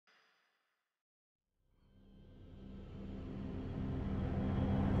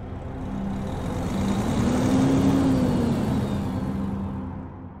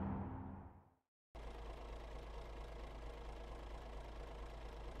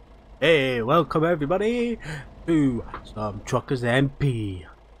Hey, welcome everybody to some Truckersmp.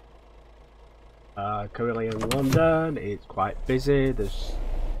 Currently in London, it's quite busy, there's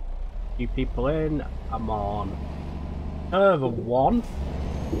a few people in. I'm on server 1.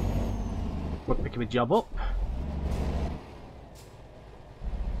 We're picking a job up.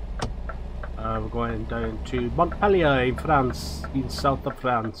 We're going down to Montpellier in France, in south of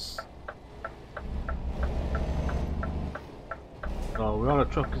France. So we're on a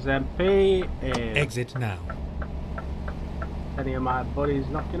Truckersmp. Exit now. Any of my buddies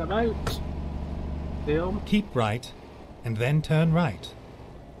knocking about? See 'em? Keep right, and then turn right.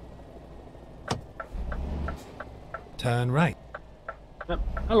 Turn right. Yep.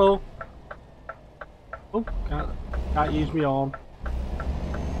 Hello. Oh, can't use me on.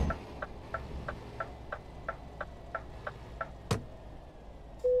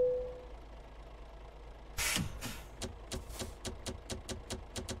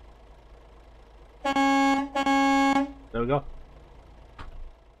 There we go.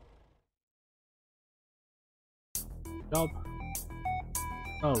 Job.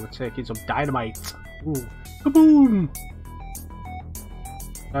 Oh, we're taking some dynamite. Ooh. Kaboom!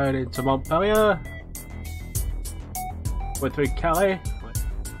 Going into Montpellier. Going through Kelly.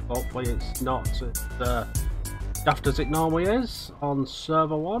 Hopefully it's not as daft as it normally is on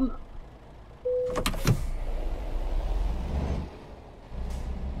server 1.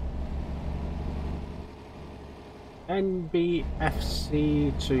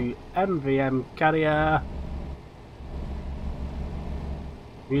 NBFC to MVM carrier.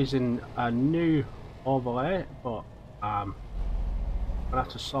 Using a new overlay, but I'm gonna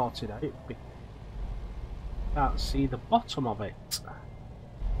have to sort it out because I can't see the bottom of it.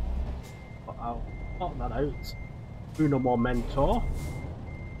 But I'll sort that out. Uno momento.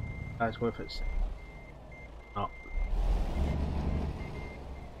 Guys, go for it. No.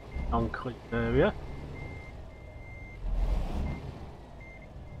 Non-click area.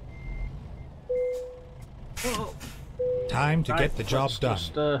 Oh. Time to get the job done.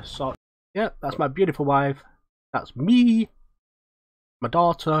 Yeah, that's my beautiful wife. That's me. My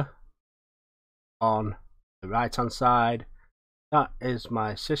daughter. On the right hand side. That is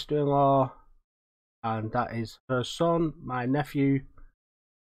my sister-in-law. And that is her son, my nephew.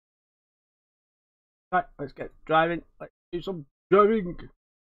 Right, let's get driving. Let's do some driving.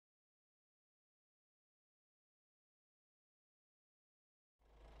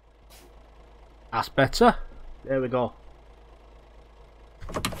 That's better. There we go.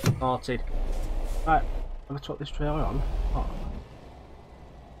 Sorted. Right, have I took this trailer on? Oh.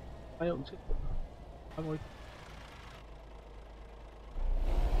 I opened it. Have we?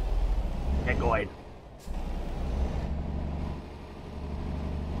 Get going.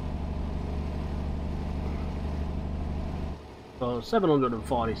 So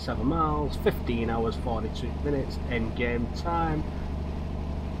 747 miles, 15 hours 42 minutes in game time.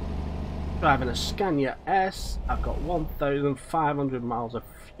 Driving a Scania S. I've got 1,500 miles of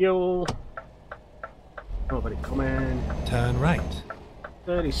fuel. Nobody coming. Turn right.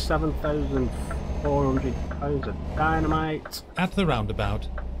 37,400 pounds of dynamite. At the roundabout,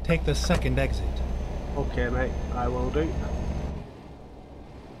 take the second exit. Okay, mate, I will do.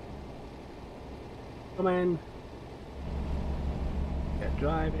 Come in. Get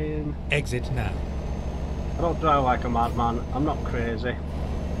driving. Exit now. I don't drive like a madman. I'm not crazy.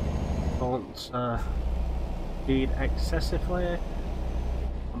 Don't speed excessively.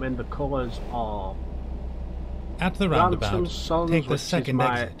 I'm in the colours of at the roundabout, Sons, take the second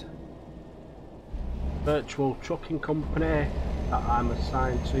exit. Virtual trucking company that I'm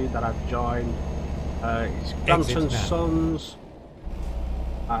assigned to, that I've joined. It's Granton Sons.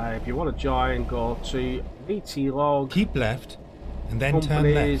 If you want to join, go to VT log. Keep left, and then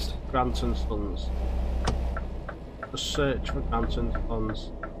turn left. Granton Sons. Just search for Granton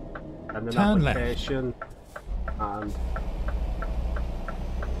Sons. And an application, and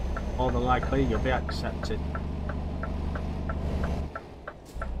more than likely you'll be accepted.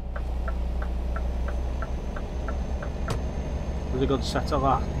 There's a good set of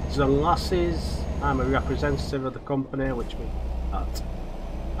lads and lasses. I'm a representative of the company, which means that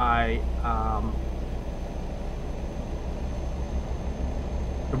I am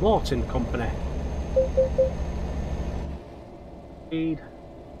promoting the company. Speed.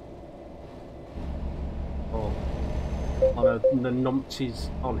 One of the numpties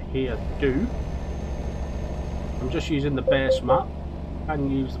on here do. I'm just using the base map. I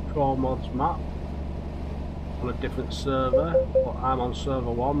can use the Pro Mods map on a different server, but I'm on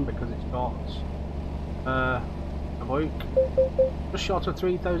server 1 because it's got about just short of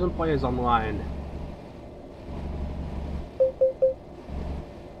 3,000 players online.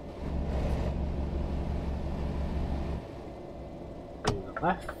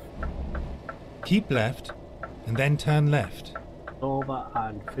 left. Keep left, and then turn left. Over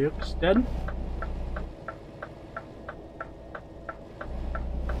and Folkestone.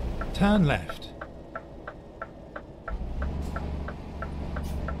 Turn left.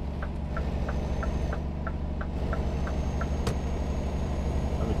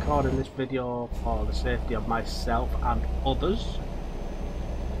 I'm recording this video for the safety of myself and others,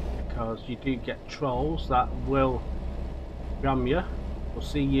 because you do get trolls that will ram you, will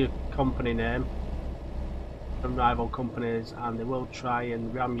see your company name from rival companies, and they will try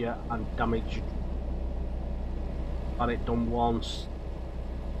and ram you and damage you. Had it done once,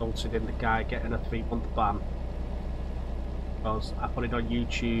 resulted in the guy getting a 3-month ban because I put it on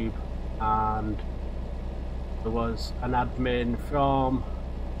YouTube, and there was an admin from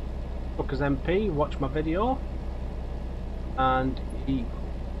Truckersmp watched my video and he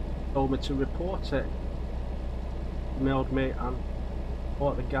told me to report it. He mailed me and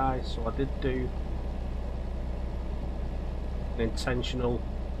report the guy, so I did do an intentional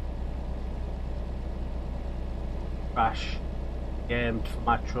crash aimed for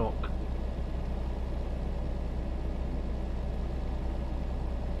my truck.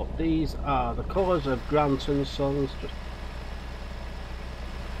 But these are the colours of Grant and Sons.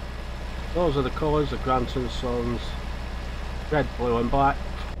 Those are the colours of Grant and Sons: red, blue and black.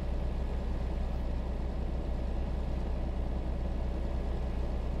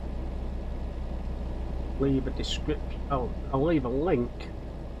 Leave a description. I'll leave a link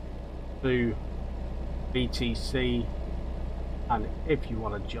to VTC, and if you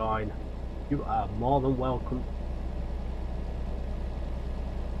want to join, you are more than welcome.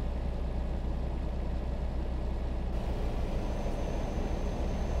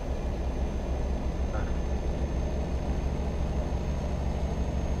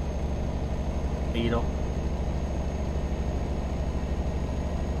 Speed up.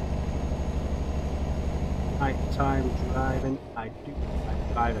 Nighttime driving. I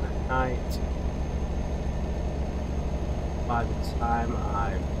driving at night. By the time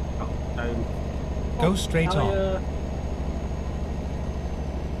I've got down, Go straight on.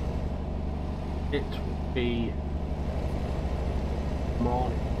 It would be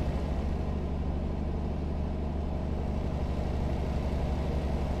morning.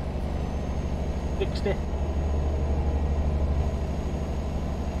 $60.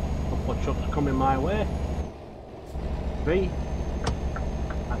 Couple of trucks coming my way. 3.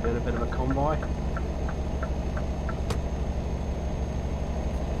 I'm doing a bit of a convoy.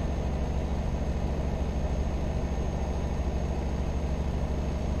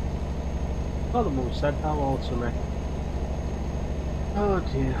 Another one said hello to me. Oh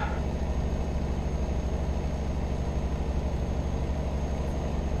dear.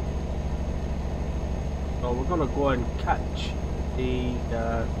 So we're gonna go and catch the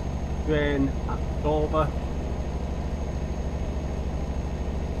train at Dover.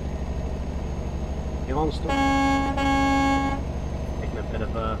 You on stuff? Taking a bit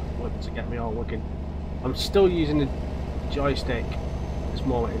of a whip to get me all looking. I'm still using the joystick at this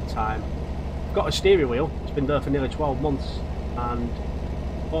moment in time. I've got a steering wheel. It's been there for nearly 12 months, and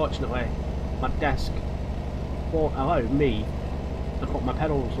fortunately my desk won't allow me to put my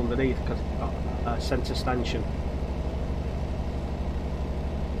pedals underneath because it's got a centre stanchion.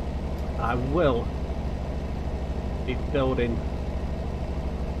 I will be building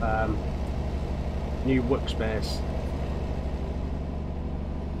new workspace.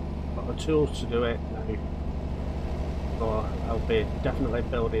 Got the tools to do it now, so I'll be definitely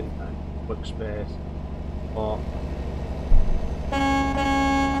building a workspace. But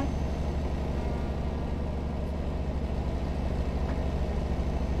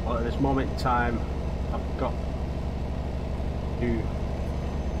at this moment in time, I've got to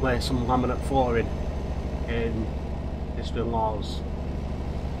lay some laminate flooring in sister-in-law's.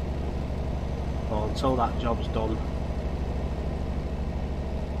 So until that job's done,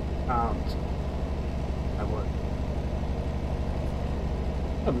 can't. I would.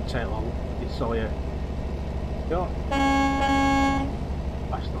 Doesn't take long. It's all you got.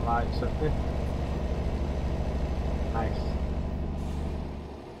 Flash the lights at me. Nice.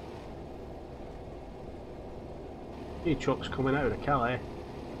 Few trucks coming out of Calais,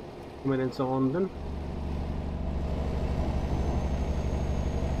 coming into London.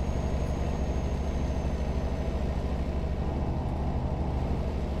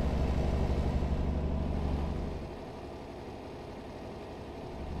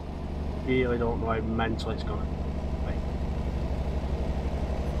 Really don't know how mental it's gonna be.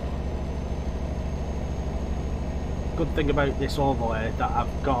 Good thing about this overlay that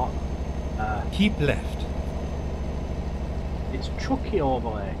I've got. Keep left. It's Truckee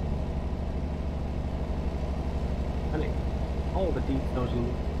overlay. And all the details you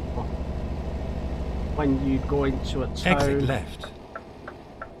need. When you go into a town, Exit left.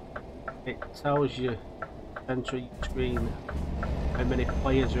 it tells you entry screen how many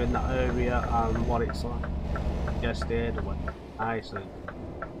players are in that area and what it's like. Suggested and what nice and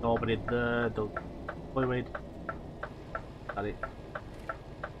nobody there, the fluid. And it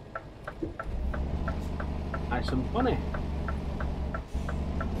nice and funny.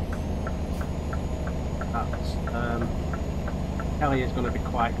 That's Kelly is going to be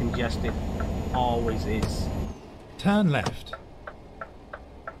quite congested. Always is. Turn left.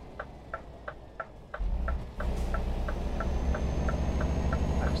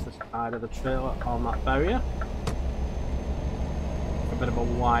 That's the side of the trailer on that barrier. A bit of a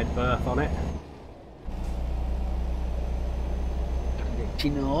wide berth on it.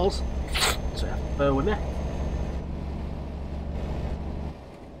 Itchy nose. So you have to bear with me.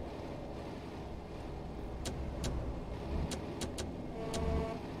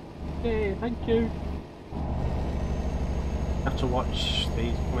 Okay, thank you. You have to watch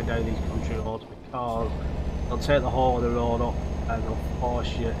these coming down these country roads because they'll take the whole of the road up and they'll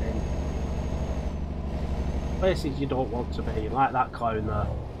force you in places you don't want to be, like that clown there.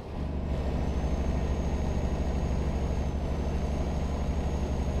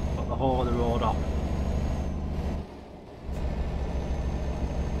 Got the whole of the road off.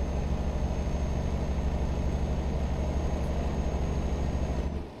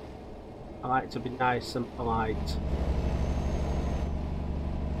 I like to be nice and polite.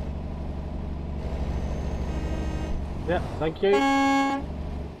 Yep, thank you.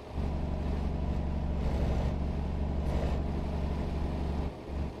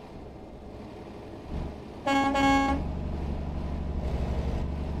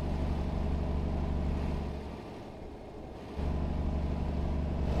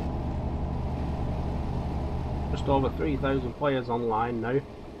 Just over 3,000 players online now.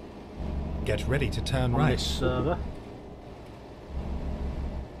 Get ready to turn On right. this server.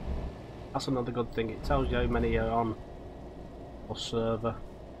 That's another good thing, it tells you how many are on your server.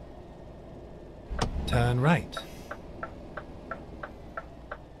 Turn right.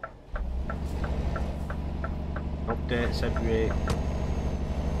 Updates every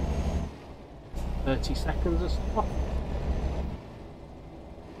 30 seconds or so.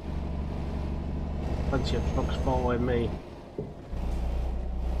 Plenty of trucks following me.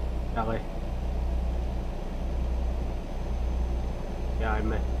 Kelly. Behind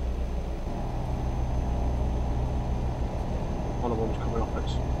me. One of them's coming off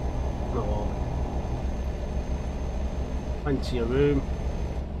us. No. Plenty of room.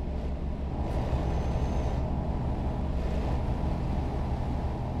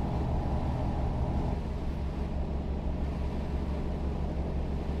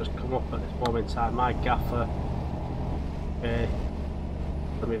 Just come up at this moment in time. My gaffer.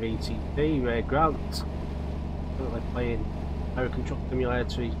 With VTC, Ray Grant, currently playing American Truck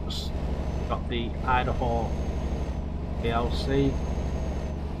Simulator. He's just got the Idaho DLC.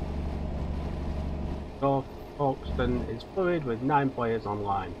 So Folkestone is fluid with 9 players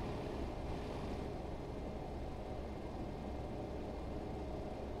online.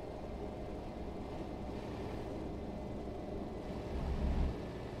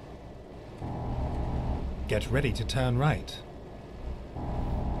 Get ready to turn right.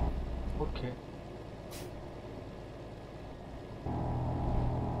 Okay.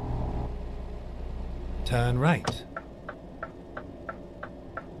 Turn right.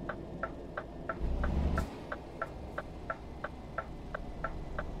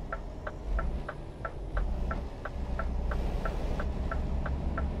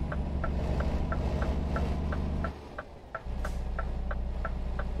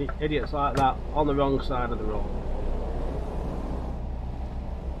 Idiots like that on the wrong side of the road.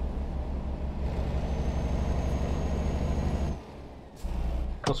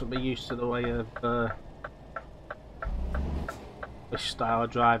 Mustn't be used to the way of this style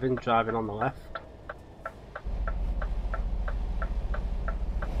of driving on the left.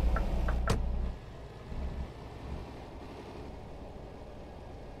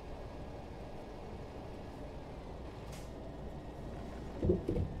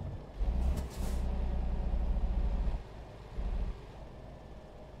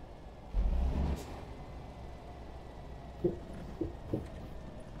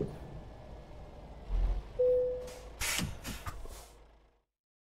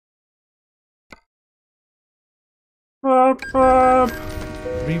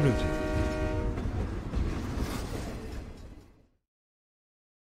 Rerouting.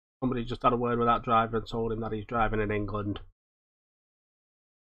 Somebody just had a word with that driver and told him that he's driving in England.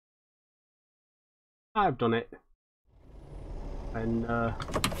 I've done it. And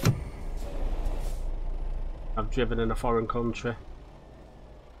I've driven in a foreign country.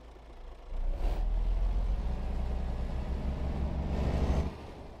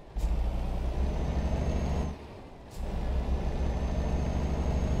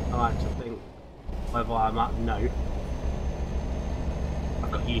 I like to think level I'm at now,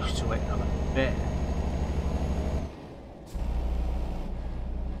 I've got used to it a little bit.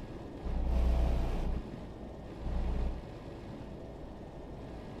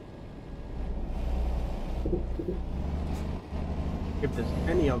 If there's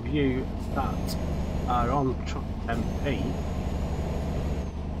any of you that are on Truckersmp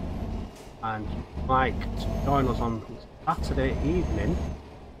and you'd like to join us on Saturday evening,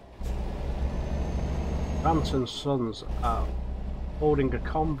 Grant and Sons are holding a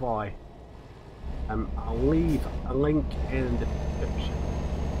convoy. I'll leave a link in the description.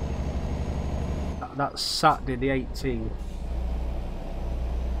 That's Saturday the 18th.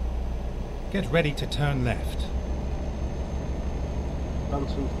 Get ready to turn left. Grant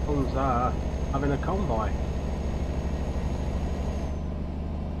and Sons are having a convoy.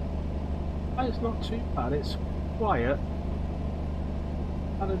 It's not too bad, it's quiet,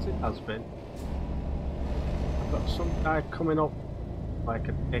 bad as it has been. I've got some guy coming up like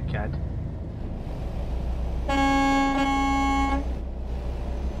a dickhead.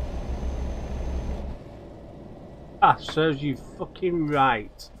 Ah, serves you fucking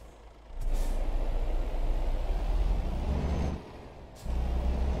right.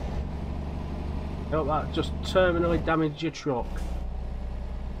 Hope that just terminally damaged your truck.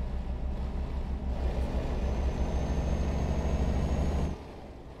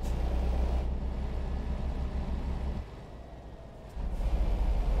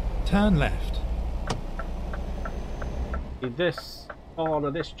 Turn left. This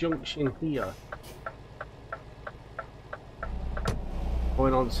corner, this junction here,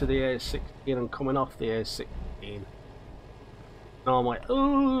 going on to the A16 and coming off the A16. Now I'm like,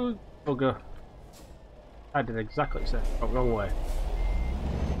 oh bugger. I did exactly the same, but wrong way.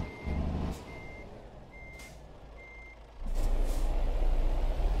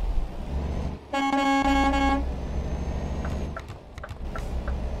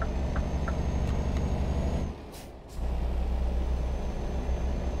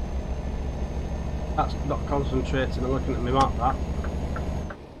 That's not concentrating and looking at my map, that.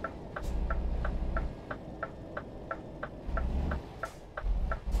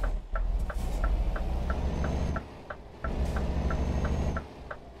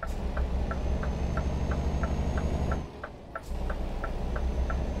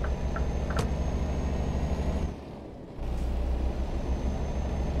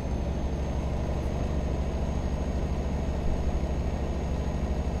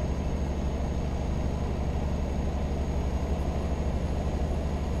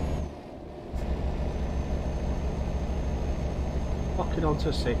 Locking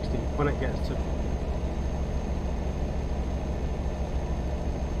onto 60 when it gets to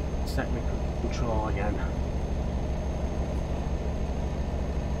set me control again.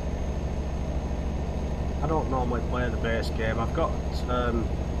 I don't normally play the base game. I've got a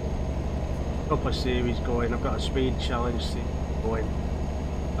couple of series going. I've got a speed challenge series going.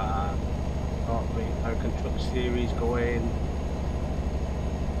 Got the American Truck series going.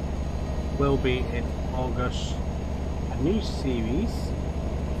 Will be in August. New series,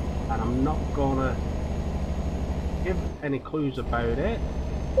 and I'm not gonna give any clues about it.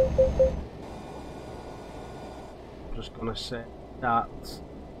 I'm just gonna say that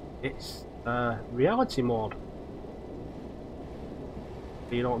it's reality mode.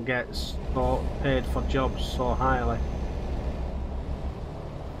 You don't get so paid for jobs so highly.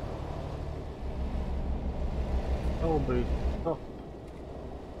 Oh, boo. Oh.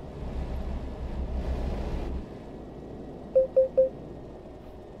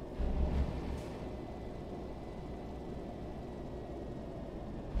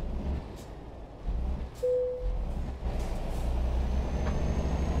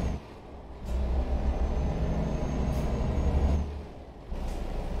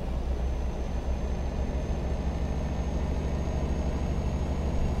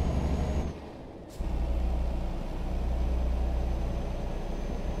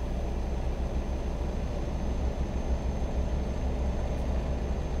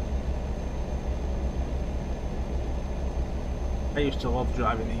 I used to love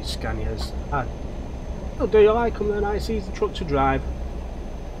driving these Scanias. I still do, I like them, they're a nice easy truck to drive.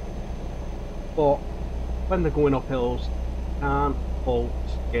 But when they're going up hills, can't pull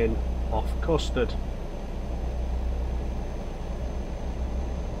skin off custard.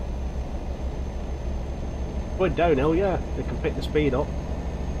 Going downhill, yeah, they can pick the speed up,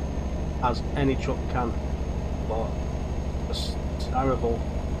 as any truck can, but it's terrible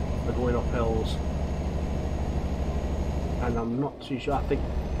for going up hills. And I'm not too sure, I think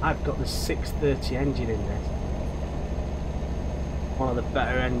I've got the 630 engine in this. One of the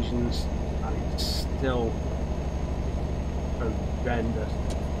better engines, and it's still horrendous.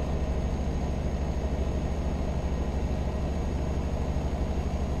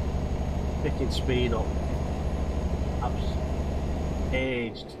 Picking speed up.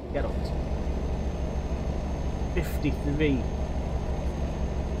 Aged. Get up to 53.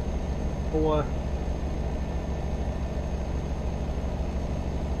 4.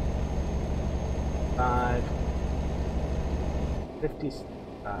 5. 50.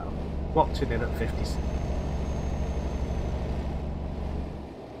 Locked it in at 56.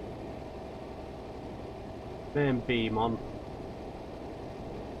 Main beam on.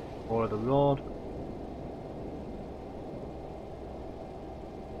 Or the road.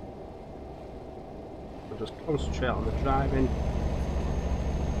 We'll just concentrate on the driving.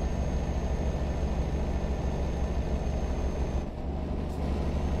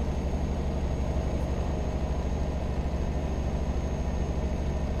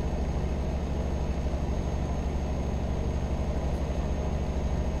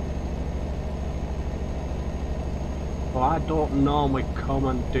 Well, I don't normally come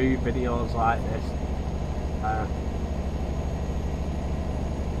and do videos like this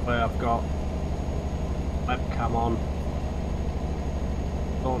where I've got webcam on.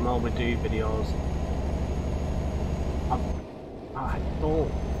 Don't normally do videos. I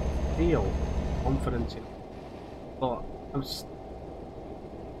don't feel confident in it, but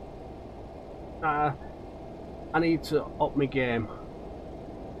I need to up my game.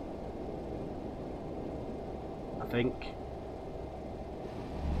 I think.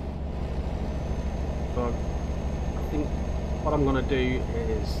 But I think what I'm going to do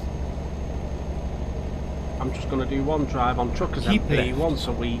is I'm just going to do one drive on Truckersmp once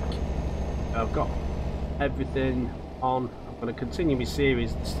a week. I've got everything on. I'm going to continue my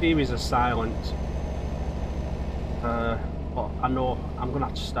series. The series are silent, but I know I'm going to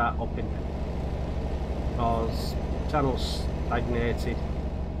have to start upping it because the channel's stagnated,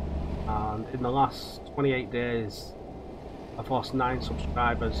 and in the last 28 days I've lost 9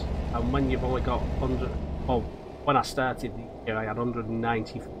 subscribers, and when you've only got 100, well, when I started the year I had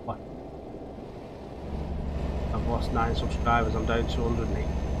 194. I've lost 9 subscribers, I'm down to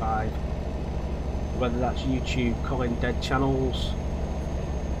 185. Whether that's YouTube calling dead channels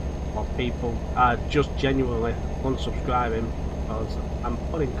or people are just genuinely unsubscribing because I'm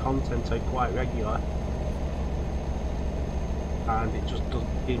putting content out quite regular and it just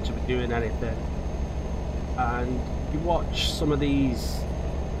doesn't seem to be doing anything. And you watch some of these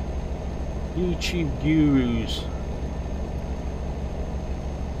YouTube gurus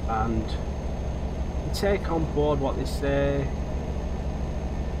and you take on board what they say,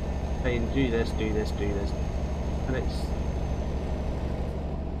 saying do this, do this, do this, and it's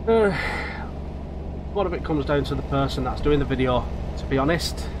a lot of it comes down to the person that's doing the video, to be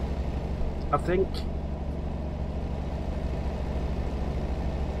honest. I think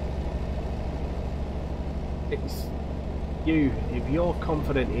it's you, if you're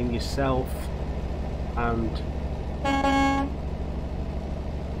confident in yourself and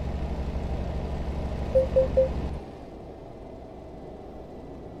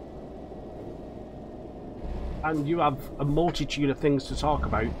you have a multitude of things to talk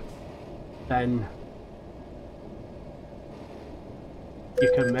about, then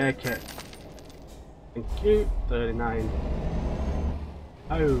you can make it. Thank you. 39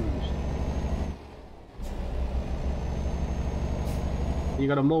 pounds. You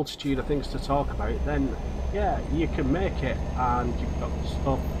got a multitude of things to talk about, then yeah, you can make it, and you've got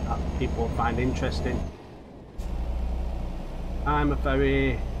stuff that people find interesting. I'm a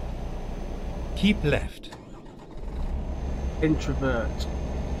very keep left introvert.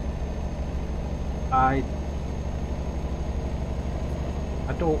 I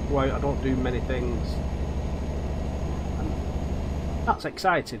don't go out, I don't do many things, and that's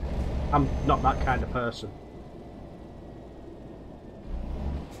exciting. I'm not that kind of person.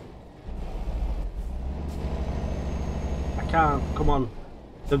 I can't, come on,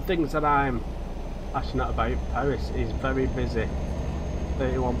 the things that I'm passionate about, Paris is very busy,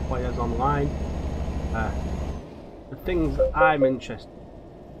 31 players online, the things that I'm interested in,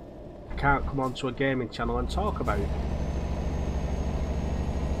 I can't come onto a gaming channel and talk about.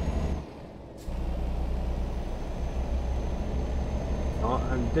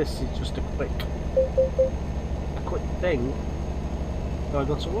 And this is just a quick thing, so I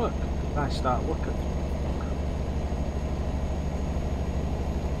go to work. I start work at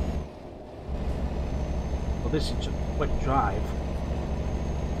this is just a quick drive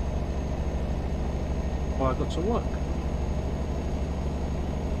before I go to work.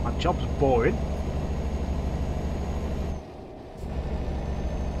 My job's boring.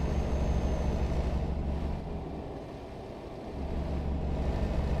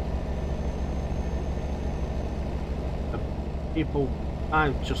 People,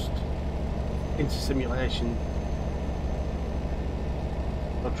 I'm just into simulation.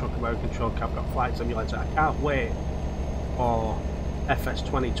 Got Truck American Truck, I've got Flight Simulator. I can't wait for FS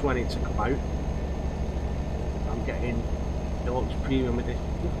 2020 to come out. I'm getting Deluxe Premium Edition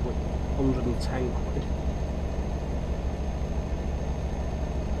with 110 quid.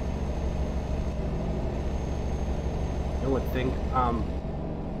 The only thing I'm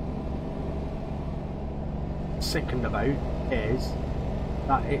sickened about is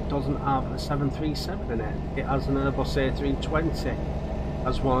that it doesn't have a 737 in it. It has an Airbus A320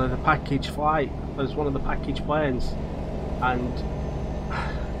 as one of the package planes, and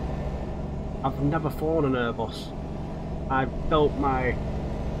I've never flown an Airbus. I built my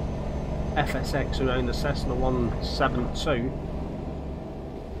FSX around the Cessna 172,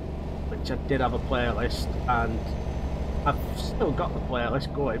 which I did have a playlist, and I've still got the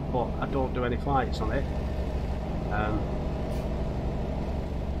playlist going, but I don't do any flights on it.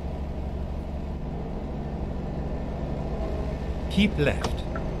 Keep left.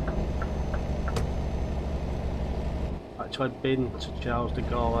 Actually, I've been to Charles de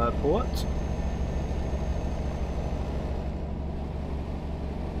Gaulle Airport.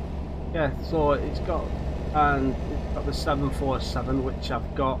 Yeah, so it's got the 747, which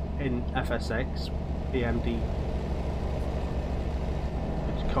I've got in FSX BMD,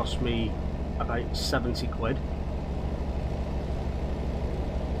 which cost me about 70 quid.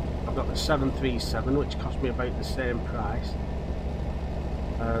 I've got the 737, which cost me about the same price.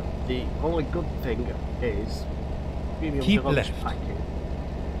 The only good thing is Premium Deluxe package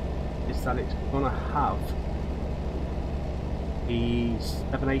is that it's going to have the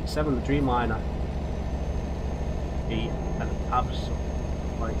 787, the Dreamliner, an absolute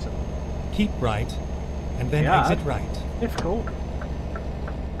fighter. Keep right, and then exit right. Difficult,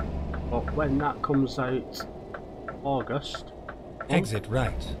 but when that comes out August, exit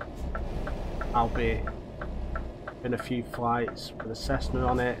right. I'll be in a few flights with a Cessna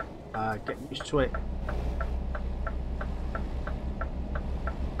on it, get used to it.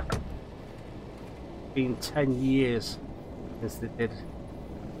 It's been 10 years since they did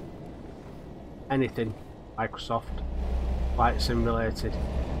anything Microsoft flight sim related.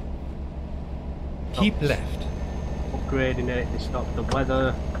 Keep left. Upgrading it, they stopped the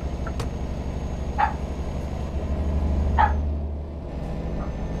weather.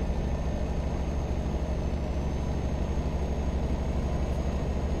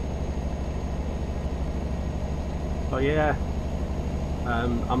 So yeah,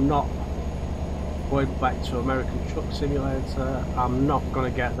 I'm not going back to American Truck Simulator. I'm not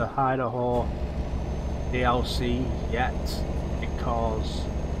going to get the Idaho DLC yet because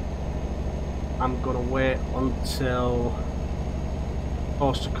I'm going to wait until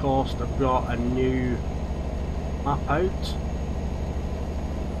Coast to Coast have brought a new map out.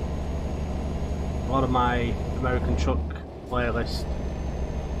 A lot of my American Truck playlist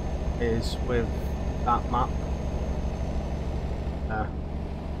is with that map.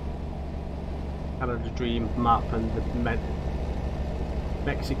 Canada Dream map and the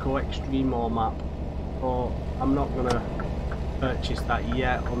Mexico Extremo map. So I'm not going to purchase that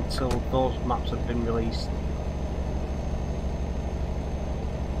yet until those maps have been released.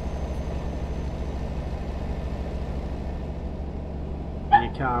 And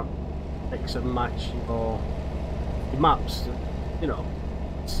you can't mix and match your maps, you know,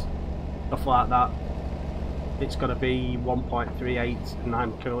 stuff like that. It's going to be 1.38 and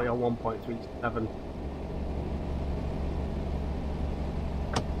I'm currently on 1.37.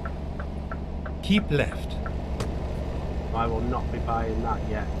 Keep left. I will not be buying that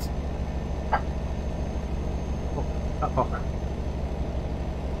yet. Oh, that box.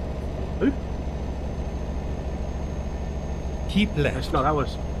 Who? Keep left. It's not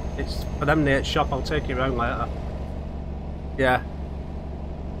ours. It's for them near shop. I'll take you around later. Yeah.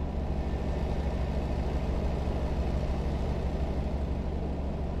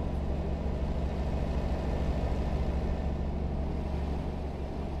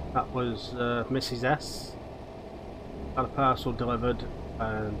 That was Mrs. S. Had a parcel delivered,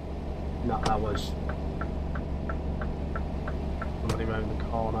 and not ours. Somebody round the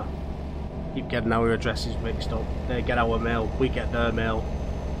corner. Keep getting our addresses mixed up. They get our mail, we get their mail.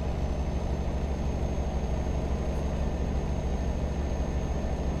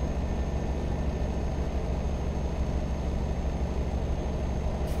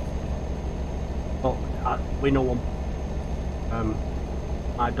 we know them.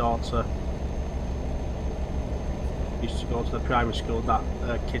 My daughter used to go to the primary school that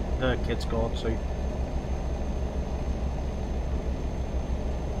her kids go to.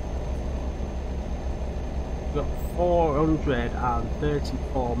 We've got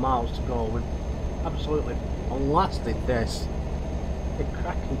 434 miles to go. We've absolutely blasted this. A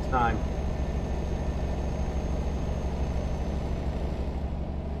cracking time.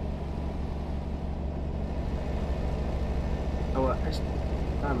 Our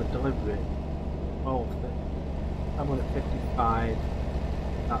estimated time of delivery, 12:30. I'm on at 55.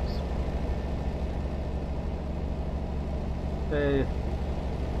 That's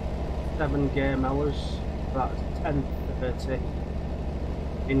 7 game hours. That's 10:30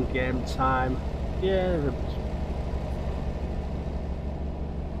 in game time. Yeah,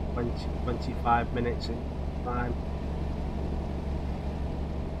 25 minutes in time.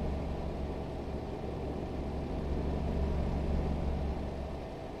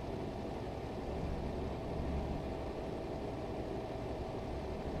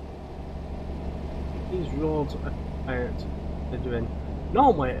 These roads are quiet. They're doing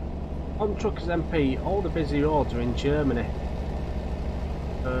normally on Truckersmp. All the busy roads are in Germany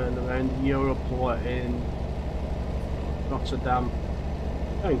and around Europe, or in Rotterdam,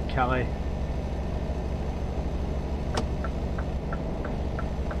 or in Calais.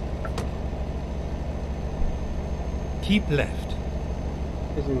 Keep left.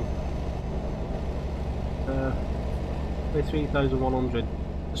 Isn't 3,100.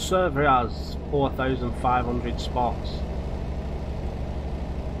 The server has 4,500 spots.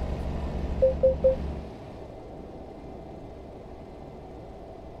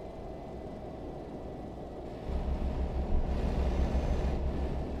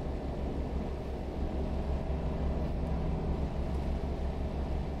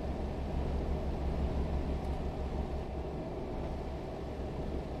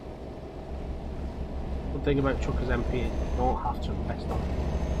 Thing about Truckersmp, you don't have to rest on.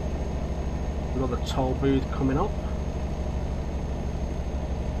 Another toll booth coming up.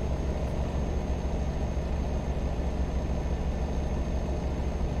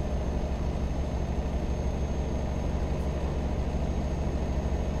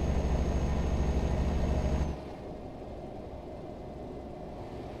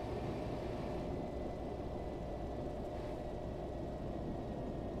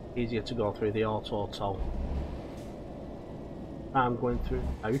 Easier to go through the auto toll. I'm going through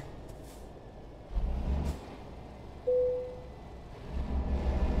now.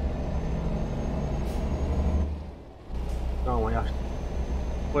 No, I have to,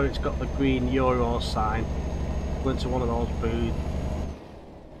 where it's got the green Euro sign, go into one of those booths,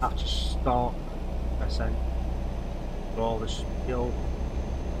 have to stop, press enter, do all the spiel,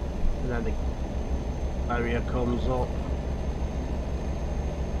 and then the barrier comes up.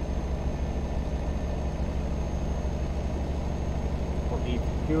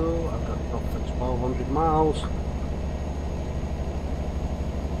 I've got enough for 1,200 miles.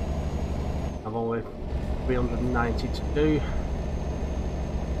 I've only 390 to do.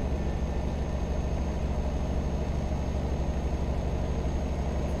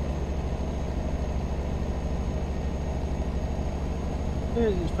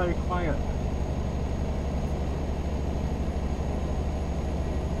 It's very quiet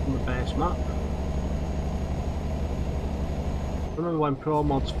on the base map. Remember when Pro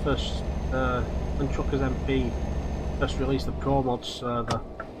Mods first, when Truckersmp first released the Pro Mods server?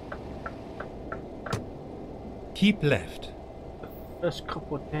 Keep left. The first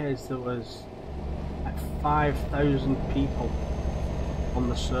couple of days there was like 5,000 people on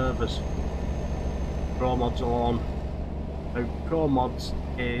the servers. Pro Mods alone. Now, Pro Mods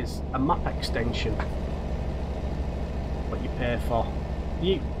is a map extension. What you pay for.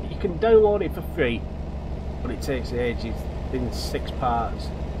 You can download it for free, but it takes ages. In 6 parts.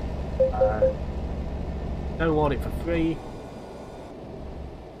 Download it for free.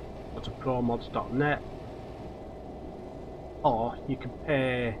 Go to promods.net, or you can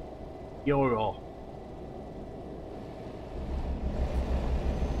pay Euro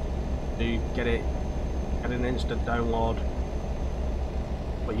to get an instant download.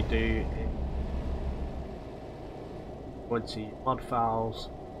 What you do is go into your mod files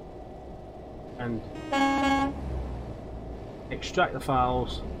and extract the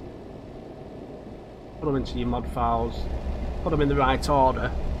files, put them into your mod files, put them in the right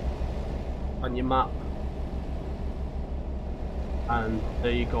order on your map, and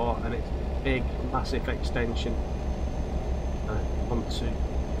there you go, and it's a big massive extension onto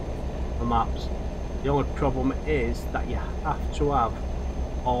the maps. The only problem is that you have to have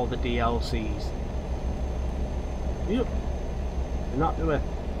all the DLCs. Yep. You're not doing.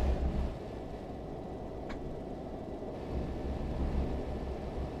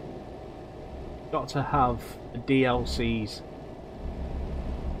 Got to have the DLCs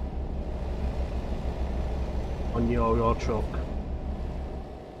on your truck.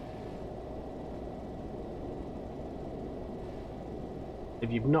 If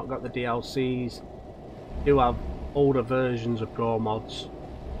you've not got the DLCs, you have older versions of Pro Mods.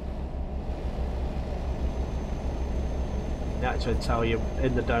 They actually tell you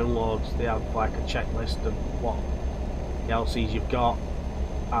in the downloads, they have like a checklist of what DLCs you've got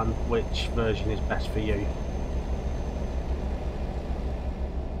and which version is best for you.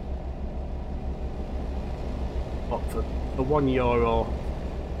 But for €1,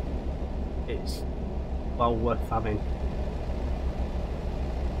 it's well worth having.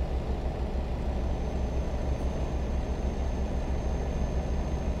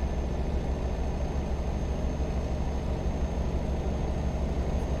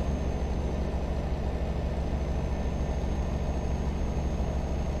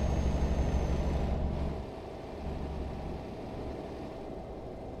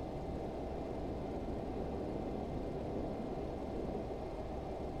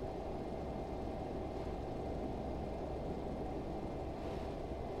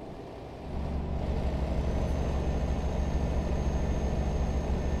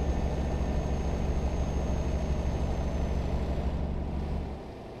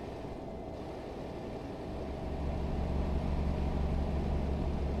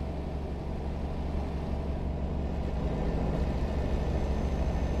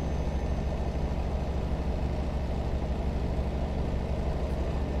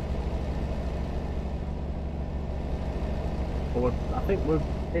 I think we're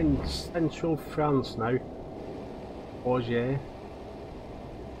in central France now. Bourges.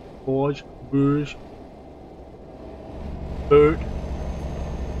 Bourges. Boot.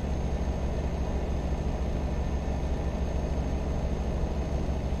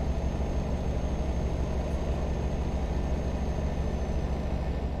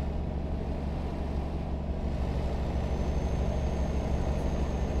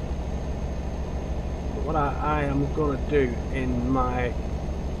 What I am going to do in my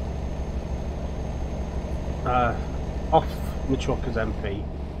off my Truckersmp,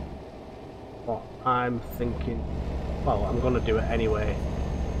 what I'm thinking, well, I'm going to do it anyway,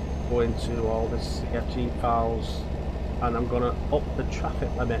 go into all the CFG files and I'm going to up the traffic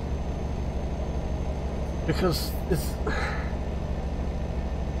limit, because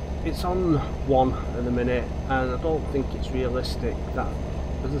it's on 1 at the minute and I don't think it's realistic that,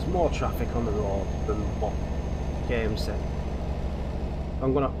 because there's more traffic on the road than what the game said.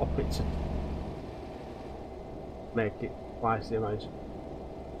 I'm going to up it to make it twice the amount. It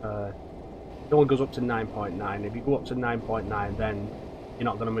only goes up to 9.9. If you go up to 9.9, then you're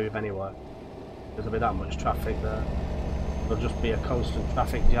not going to move anywhere. There'll be that much traffic there. There'll just be a constant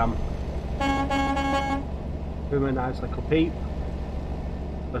traffic jam. Give me a nice little peep.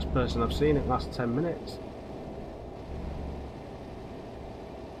 First person I've seen it last 10 minutes.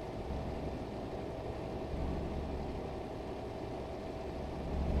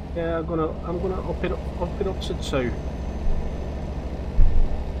 Yeah, I'm gonna up it up to 2.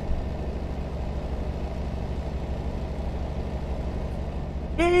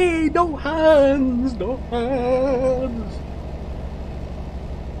 Hey, no hands, no hands.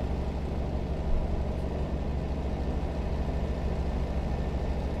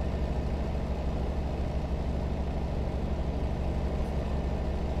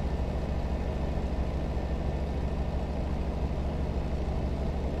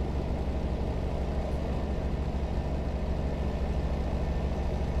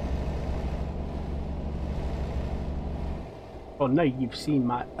 Oh, now you've seen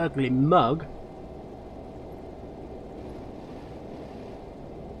my ugly mug.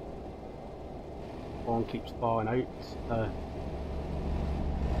 Phone keeps falling out.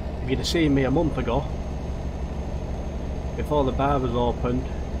 If you'd have seen me a month ago, before the bar was opened,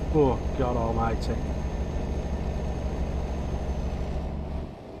 oh God almighty,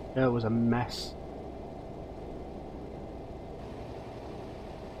 it was a mess.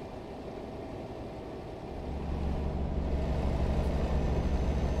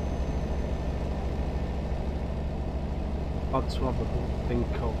 Had to have the whole thing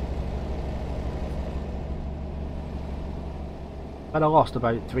cut. And I lost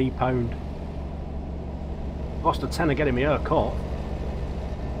about £3. Lost a tenner getting my hair cut.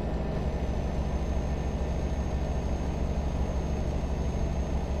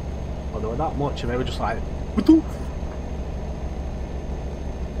 Well, there were that much and they were just like, "What?"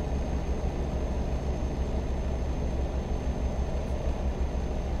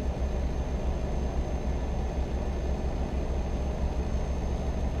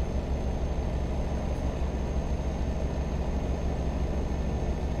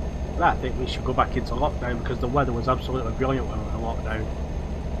 But I think we should go back into lockdown because the weather was absolutely brilliant when we were in lockdown.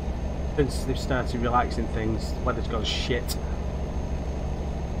 Since they've started relaxing things, the weather's gone shit.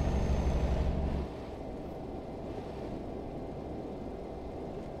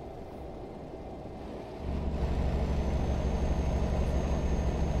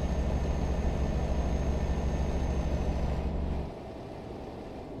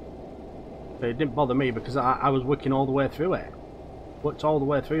 But it didn't bother me because I was working all the way through it. Worked all the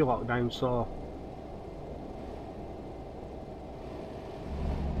way through lockdown, so...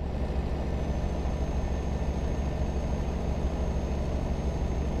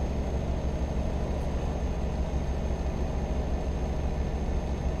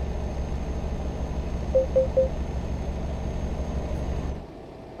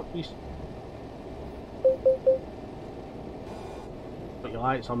 Put your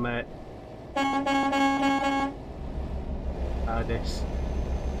lights on, mate. This.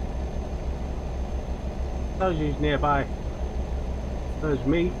 Tells you nearby. There's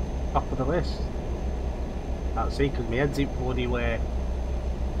me, top of the list. Can't see because my head's in bloody way.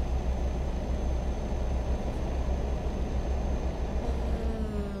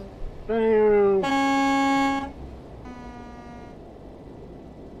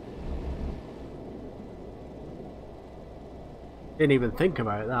 Didn't even think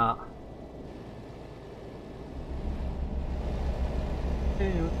about that.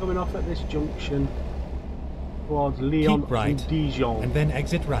 We're coming off at this junction towards Lyon. Keep right, and Dijon. and then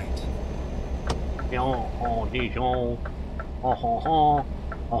exit right. Lyon, oh, Dijon. Oh, ho, ho.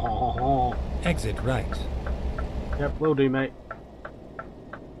 Oh, ho, ho. Exit right. Yep, will do, mate.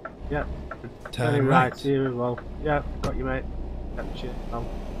 Yep. Turn right right. here as well. Yep, got you, mate. Yep, shit. Oh.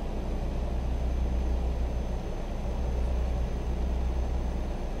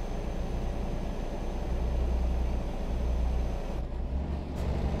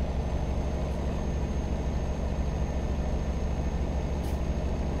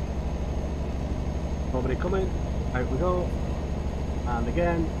 Nobody coming, out we go, and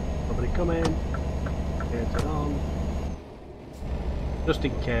again, nobody coming, turn it on, just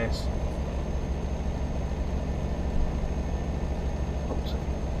in case. Oops,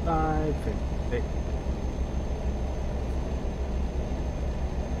 550.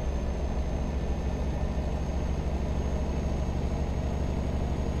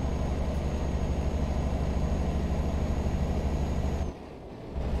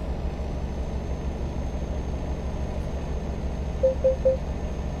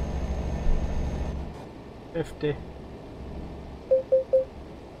 $50.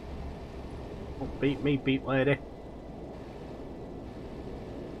 Don't beat me, beat lady.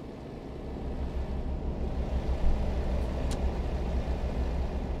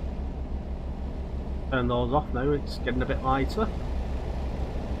 Turn those off now, it's getting a bit lighter.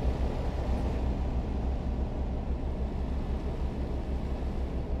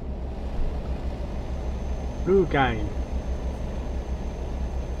 Blue gang.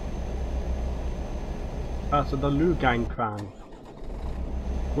 Part of the Lu Gang clan.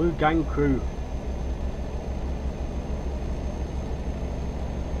 Lu Gang crew.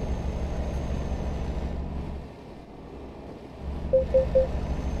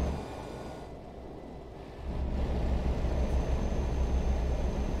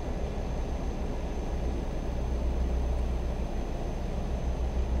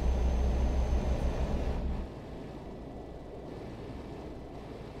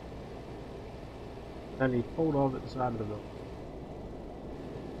 Then he pulled over at the side of the road.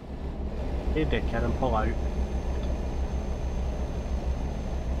 Hey dickhead, and pull out.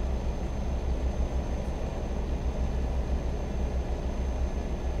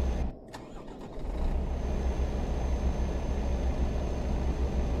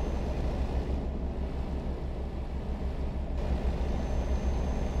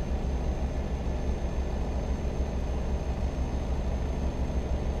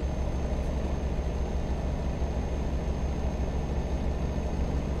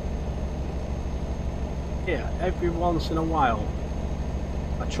 Yeah, every once in a while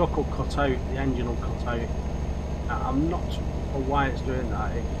a truck will cut out, the engine will cut out. I'm not sure why it's doing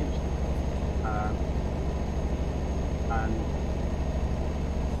that. It keeps and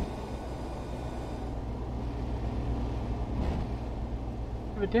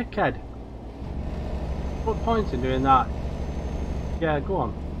you're a dickhead. What point in doing that? Yeah, go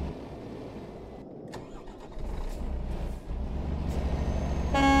on.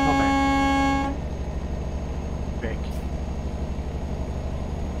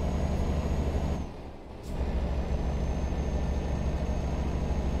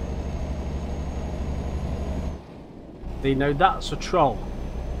 See, now that's a troll.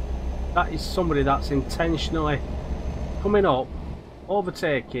 That is somebody that's intentionally coming up,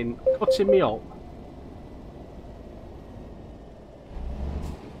 overtaking, cutting me up.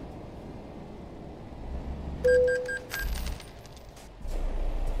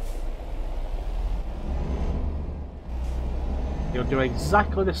 He'll do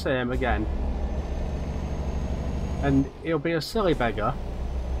exactly the same again. And he'll be a silly beggar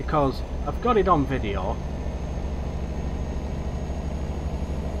because I've got it on video.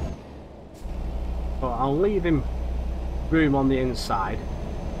 But I'll leave him room on the inside.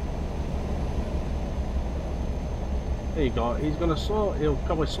 There you go. He's gonna slow. He'll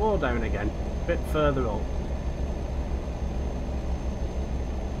probably slow down again, a bit further up.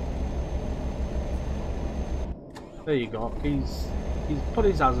 There you go. He's put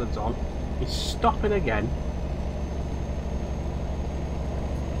his hazards on. He's stopping again.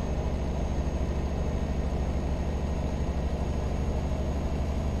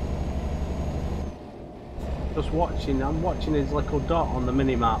 Just watching. I'm watching his little dot on the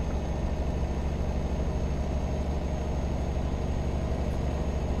mini map.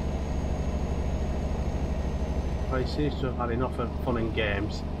 He seems to have had enough of fun and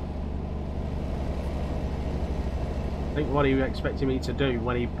games. I think what he was expecting me to do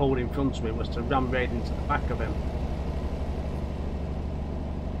when he pulled in front of me was to ram raid into the back of him.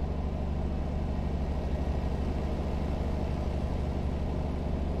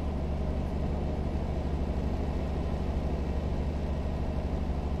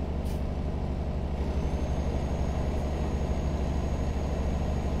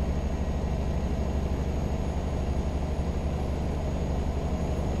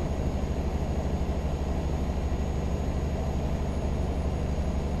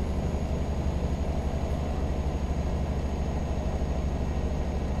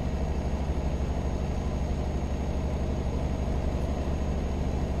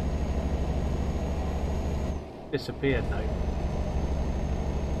 Disappeared now.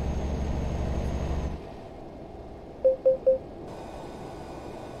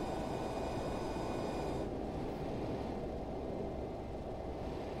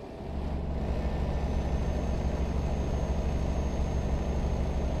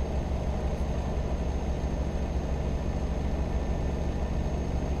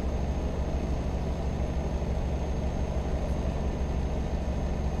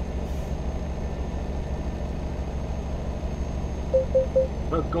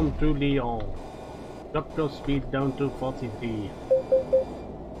 Welcome to Lyon. Drop your speed down to 43.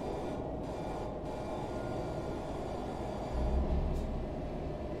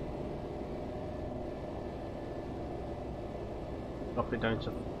 Drop it down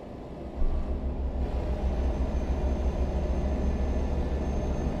to...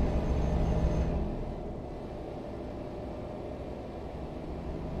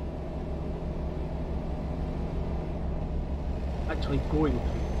 Actually going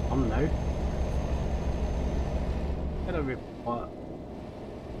on now. Get a report.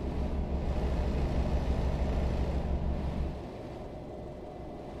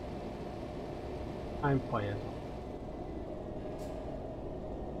 I'm quiet.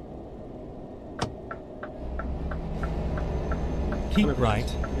 Keep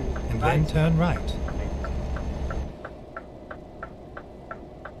right and then turn right.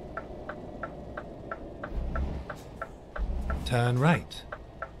 Turn right.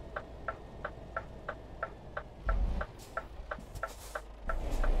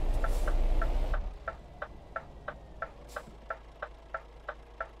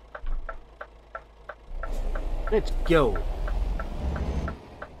 Let's go.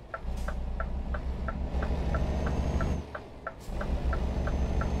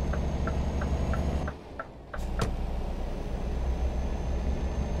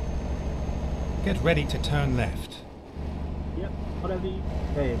 Get ready to turn left. Yep, whatever you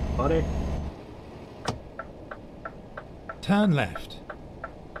say, buddy. Turn left.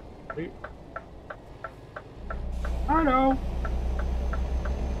 I know.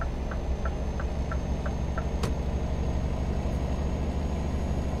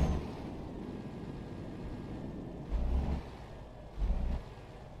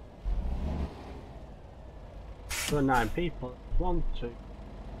 There are 9 people. 1, 2.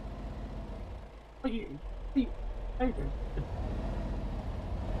 What you?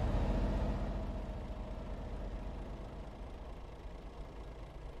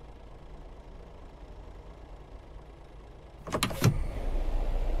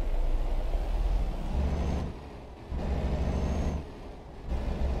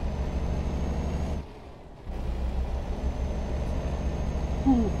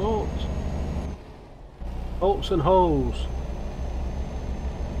 Ooh, boats. Bolts and holes.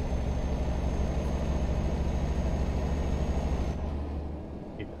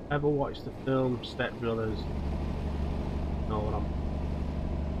 Ever watched the film Step Brothers? Know what I'm...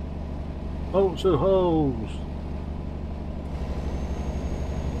 Boats and hoes!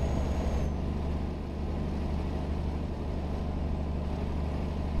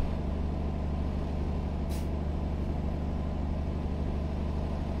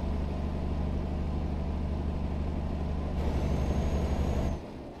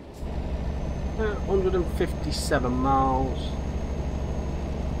 Uh, 157 miles.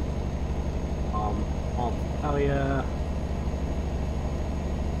 Montpellier.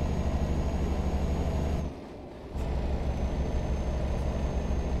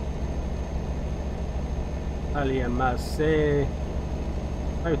 Montpellier, Marseille,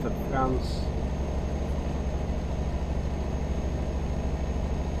 south of France.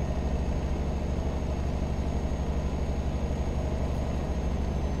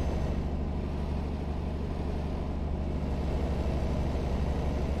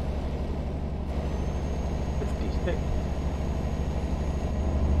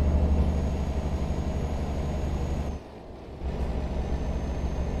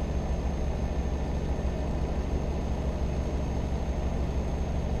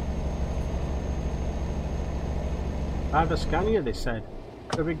 Drive a Scania, they said.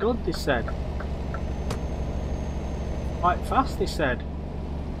 Very good, they said. Quite fast, they said.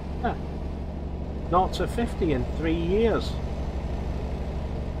 Yeah. 0 to 50 in 3 years.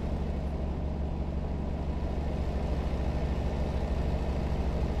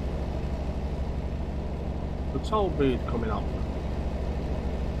 The toll booth coming up.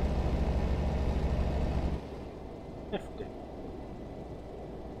 50.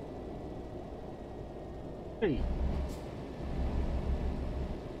 3.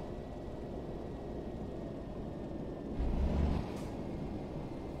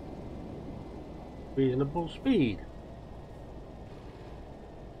 Reasonable speed.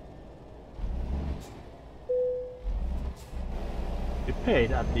 Be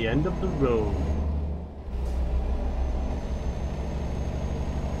paid at the end of the road.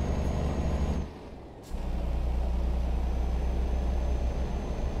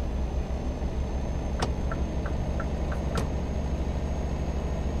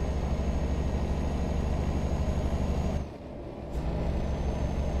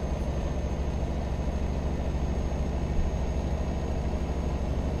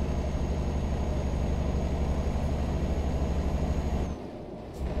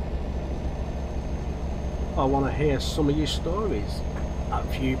 I want to hear some of your stories.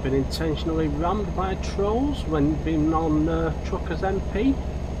 Have you been intentionally rammed by trolls when being on Truckersmp?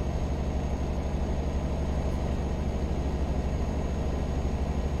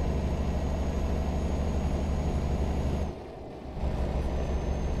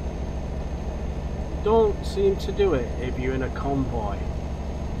 Don't seem to do it if you're in a convoy.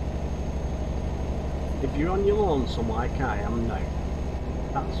 If you're on your lonesome like I am now,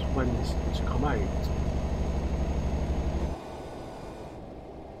 that's when this things come out.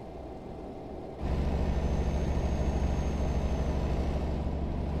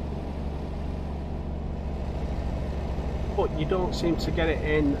 But you don't seem to get it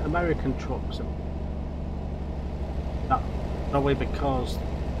in American trucks. That's probably because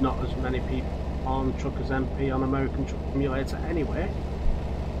not as many people on Truckersmp on American Truck Simulator anyway.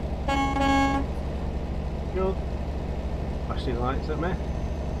 Good. Flashing lights at me.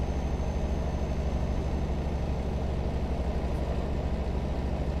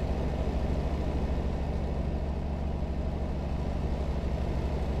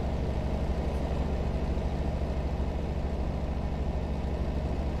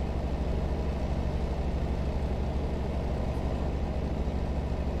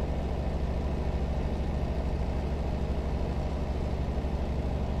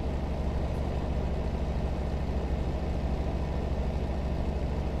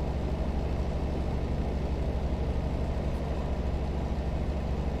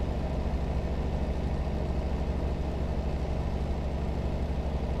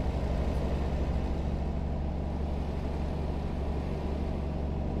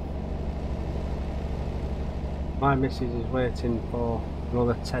 My missus is waiting for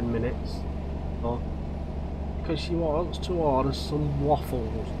another 10 minutes because she wants to order some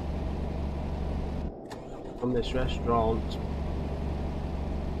waffles from this restaurant.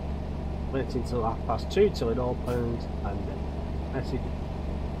 Waiting till 2:30 till it opens and then message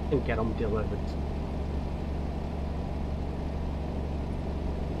and get them delivered.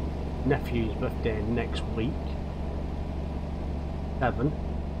 Nephew's birthday next week, 7.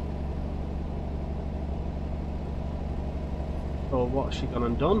 So what's she gone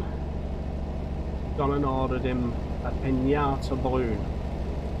and done? Gone and ordered him a piñata balloon.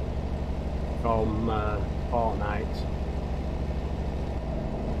 from Fortnite.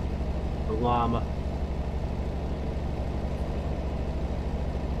 The llama.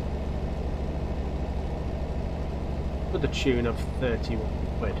 With a tune of 31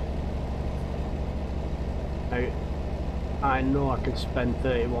 quid. Now, I know I can spend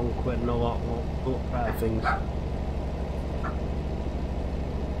 31 quid and a lot better things.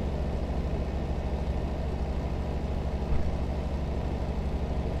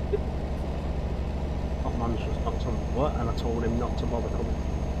 That man's just knocked on the foot and I told him not to bother coming.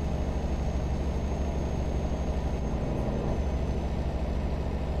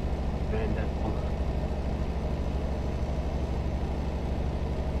 And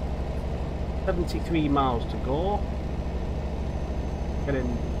 73 miles to go. Get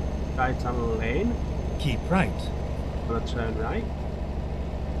in right hand lane. Keep right. I'm gonna turn right.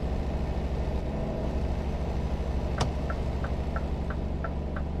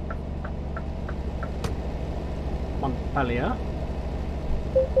 Montpellier.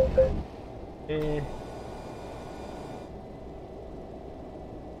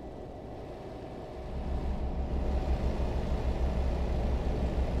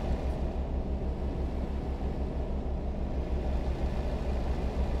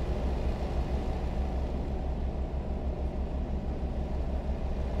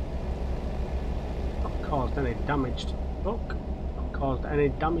 Caused any damage to the truck, not caused any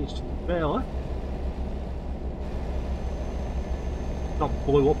damage to the trailer, not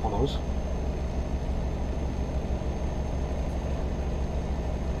blew up on us.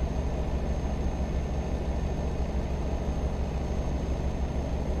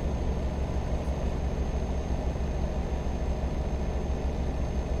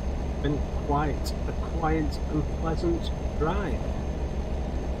 Been quite a quiet and pleasant drive,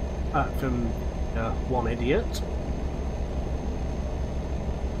 apart from one idiot.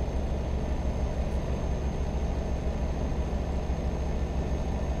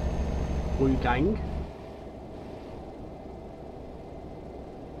 Blue gang.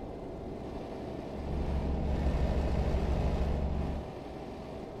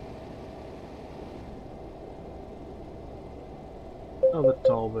 Another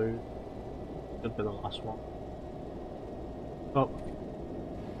toll booth. Should be the last one. Oh.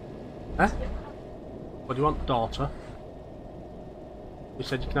 Eh? What do you want, daughter? You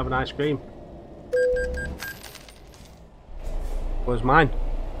said you can have an ice cream. Where's mine?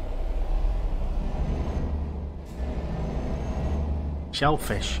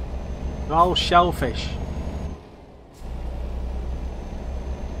 Shellfish. They're all shellfish.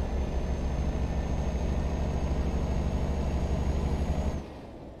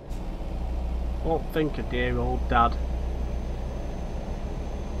 Won't think of dear old dad.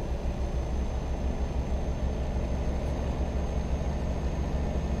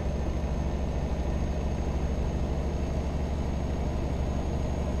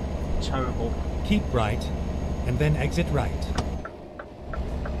 Terrible. Keep right, and then exit right.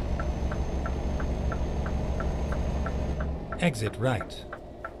 Exit right.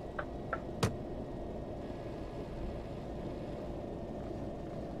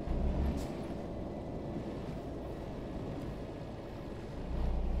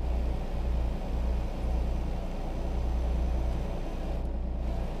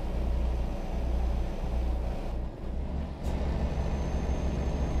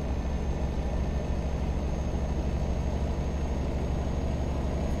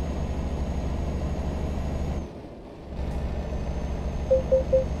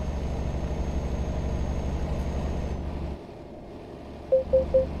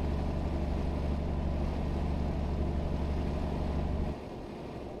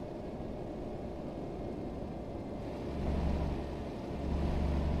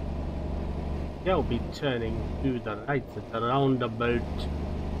 You'll be turning to the right at the roundabout.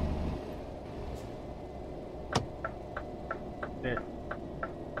 Yeah.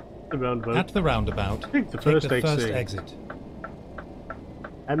 The roundabout. At the roundabout, Take the take first the first exit. exit.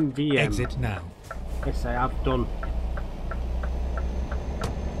 MVM. Exit now. Yes, I have done.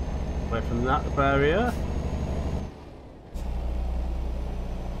 Away from that area.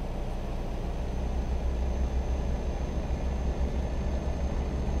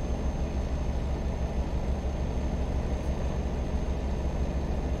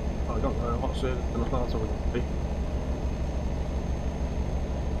 Oh, I don't know what's it than I thought I would be.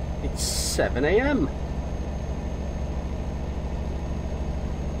 It's 7 AM.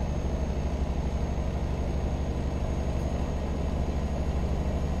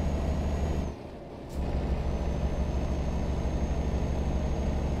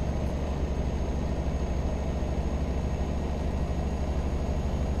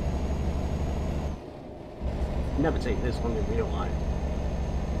 never take this long in real life.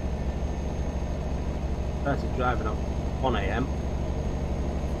 Started driving at 1 AM.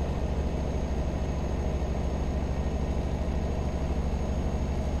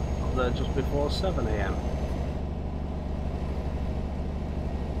 Got there just before 7 AM.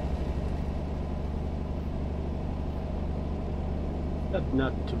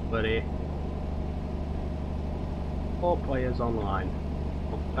 Not to worry. 4 players online.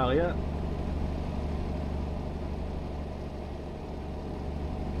 Montpellier.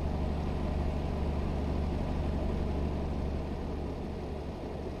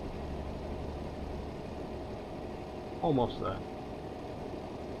 Almost there.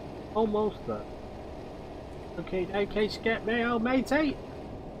 Almost there. Okay, skip me, oh matey!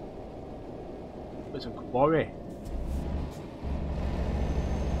 It's a quarry.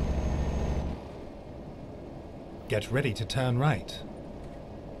 Get ready to turn right.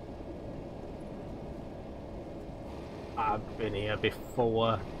 I've been here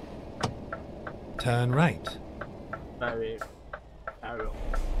before. Turn right. Very narrow.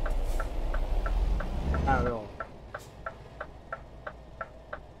 Narrow.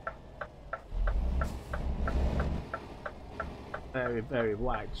 Very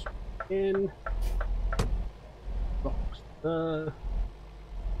wide spin. Box there.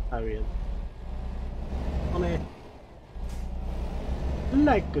 Carrying on it.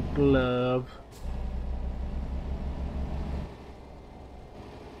 Like a glove.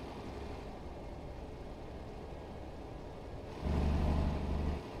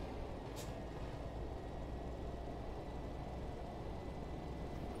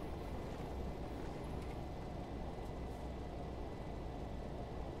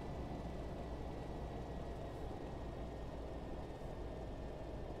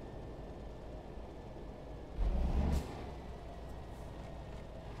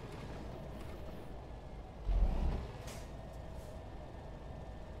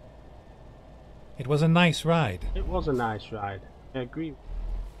 It was a nice ride. It was a nice ride. I agree.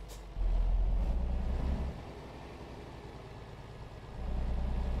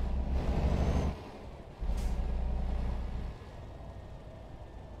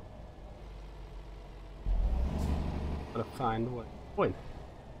 Gotta find what point.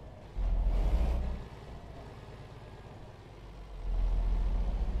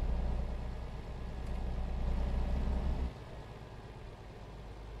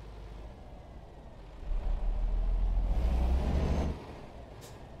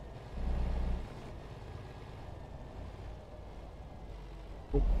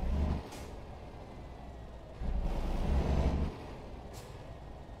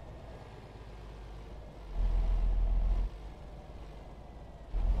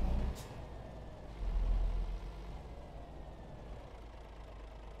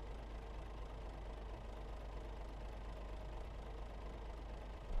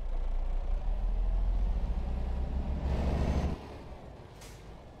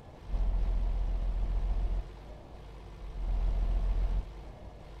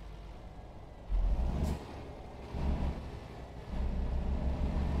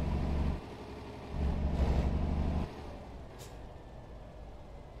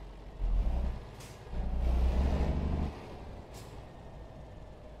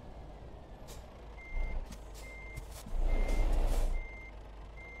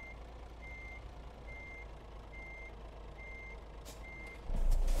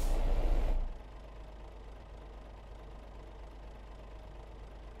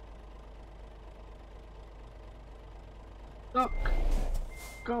 Duck!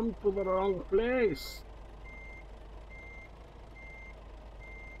 Come to the wrong place!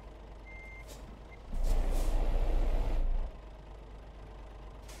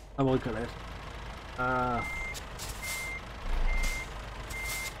 Have a look at this. Oh,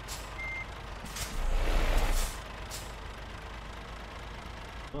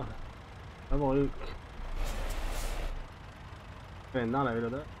 have a look. Getting that out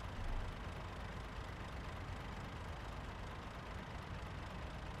of it.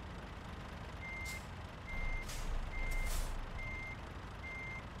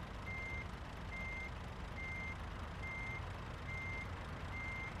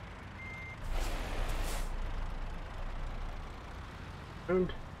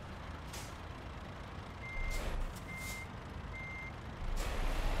 Round.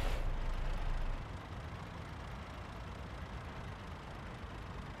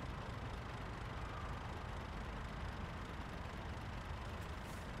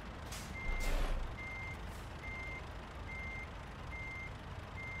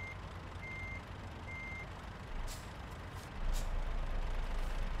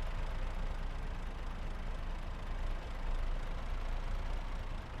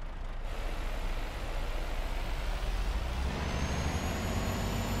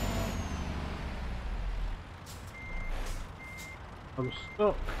 I'm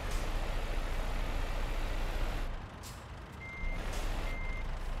stuck.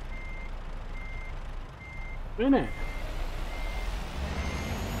 In it.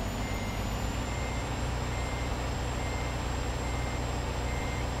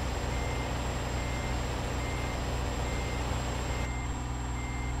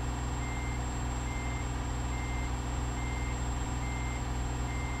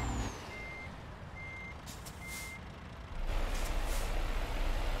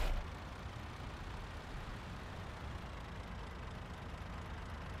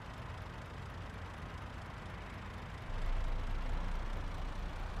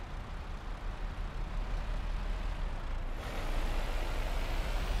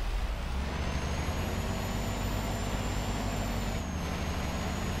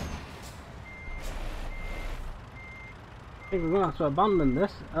 I think we're gonna have to abandon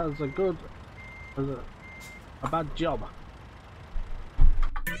this as a bad job.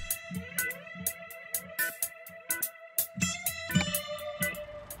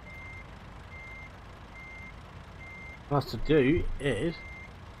 What has to do is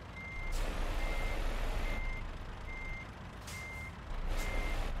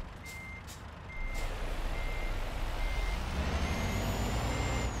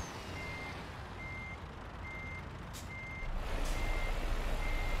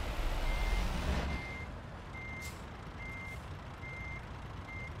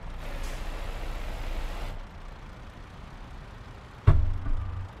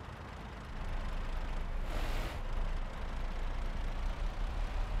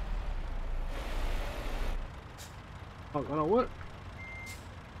not gonna work.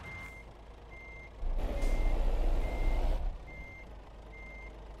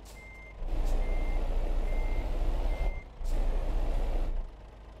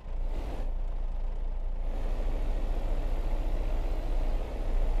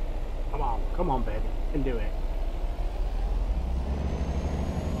 Come on, baby, you can do it.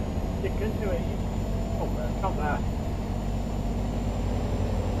 You can do it. Stop there, stop there.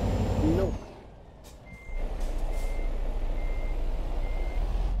 No.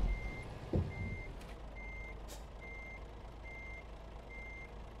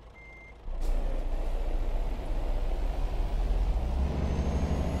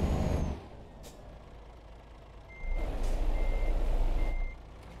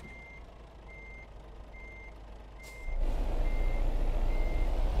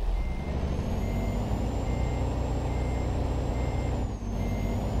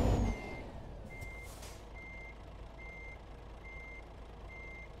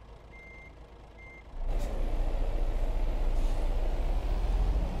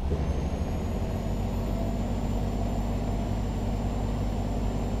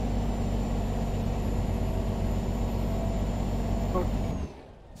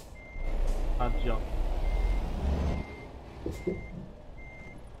 Bad job.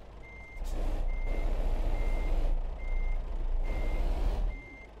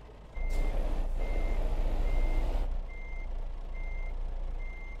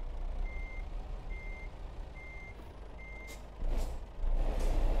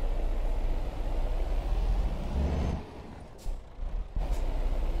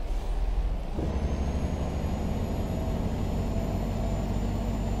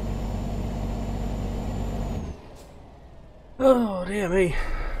 Oh dear me.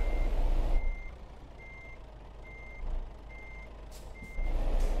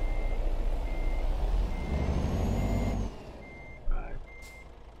 Right.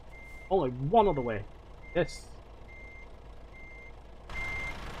 Only one other way. Yes.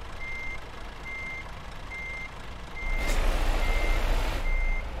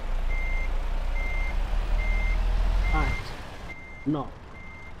 Right. No.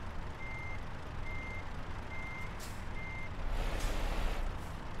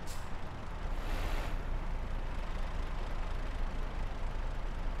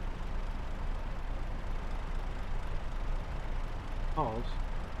 Pause.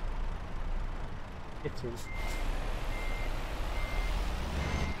 It is.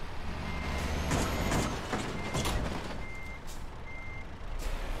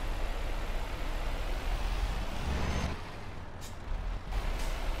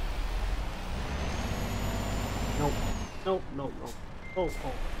 Nope. Nope, nope, nope. Oh,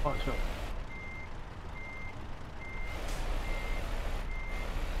 watch out.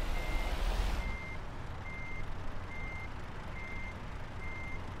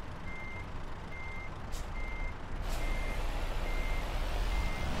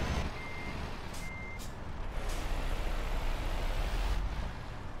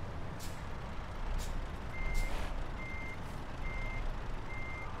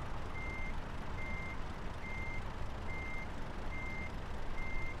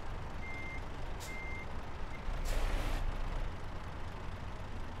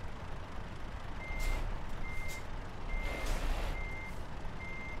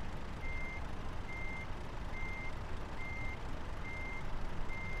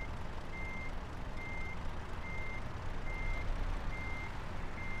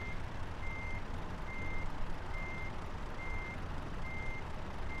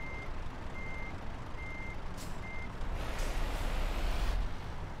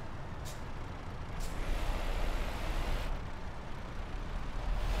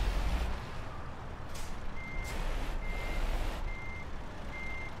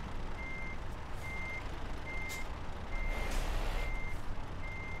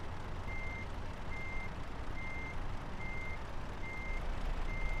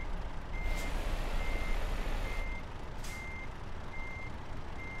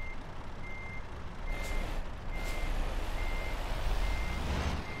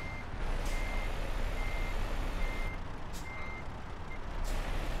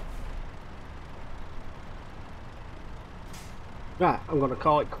 Right, I'm going to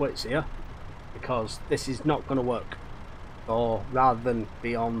call it quits here, because this is not going to work. So rather than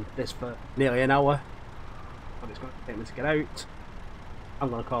be on this for nearly an hour, what it's going to take me to get out,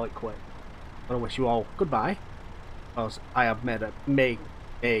 I'm going to call it quits. I'm going to wish you all goodbye, because I have made a big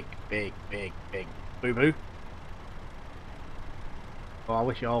boo-boo. So I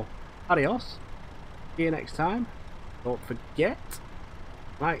wish you all adios. See you next time. Don't forget,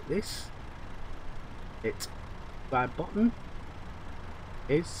 like this, hit subscribe button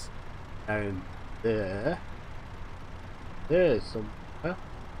is down there. There's somewhere.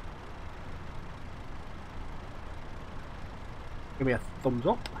 Give me a thumbs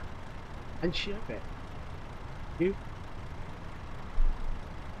up and share it. Thank you.